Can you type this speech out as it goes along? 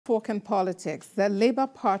Talking politics, the Labour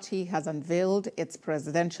Party has unveiled its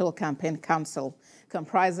Presidential Campaign Council,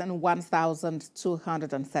 comprising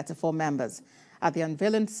 1,234 members. At the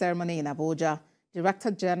unveiling ceremony in Abuja, Director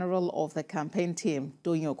General of the campaign team,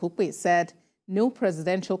 Datti Baba-Ahmed, said no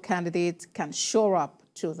presidential candidate can shore up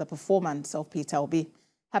to the performance of Peter Obi.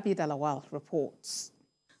 Habib Alawal reports.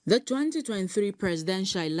 The 2023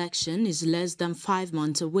 presidential election is less than 5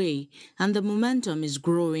 months away, and the momentum is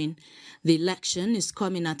growing. The election is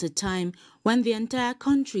coming at a time when the entire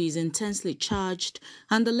country is intensely charged,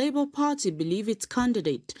 and the Labour Party believe its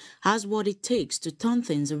candidate has what it takes to turn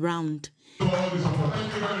things around.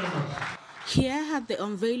 Here at the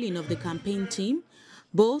unveiling of the campaign team,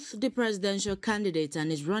 both the presidential candidate and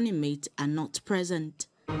his running mate are not present.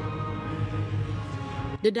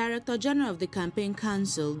 The Director General of the Campaign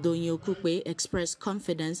Council, Datti Baba-Ahmed, expressed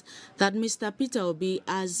confidence that Mr. Peter Obi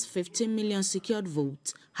has 15 million secured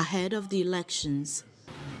votes ahead of the elections.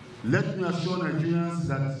 Let me assure Nigerians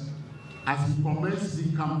that as we commence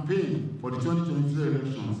the campaign for the 2023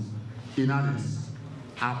 elections in earnest,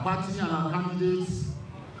 our party and our candidates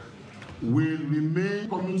will remain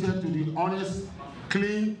committed to the honest,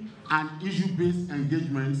 clean, and issue-based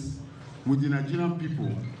engagements with the Nigerian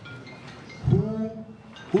people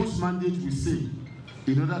whose mandate we seek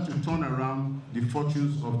in order to turn around the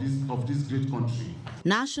fortunes of this great country.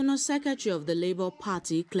 National Secretary of the Labour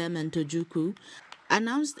Party, Clement Ojukwu,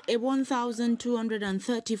 announced a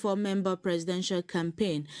 1,234-member presidential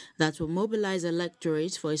campaign that will mobilize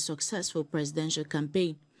electorates for a successful presidential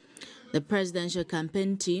campaign. The presidential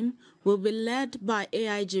campaign team will be led by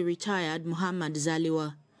AIG retired Muhammad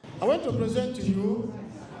Zaliwa. I want to present to you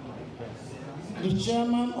the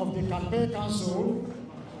chairman of the campaign council,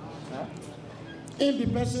 in the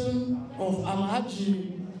person of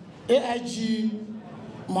Alhaji AIG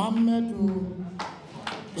Muhammad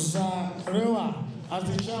Zaliwa as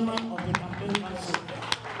the chairman of the campaign council.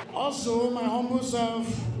 Also, my humble self,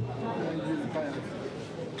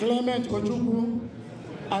 Clement Ojukwu,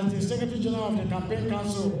 as the Secretary General of the campaign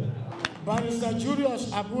council. Barrister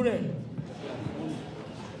Julius Abure,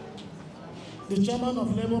 the chairman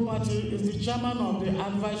of the Labour Party, is the chairman of the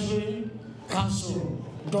advisory council.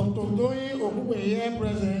 Dr. Datti Baba-Ahmed, here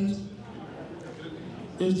present,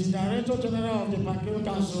 is the Director General of the Campaign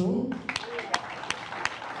Council.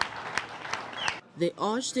 They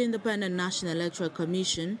urged the Independent National Electoral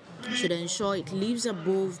Commission should ensure it leaves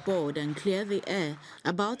above board and clear the air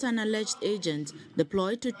about an alleged agent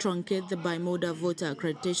deployed to truncate the bimodal voter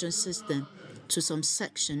accreditation system to some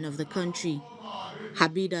section of the country.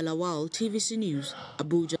 Habib Alawal, TVC News,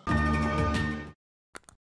 Abuja.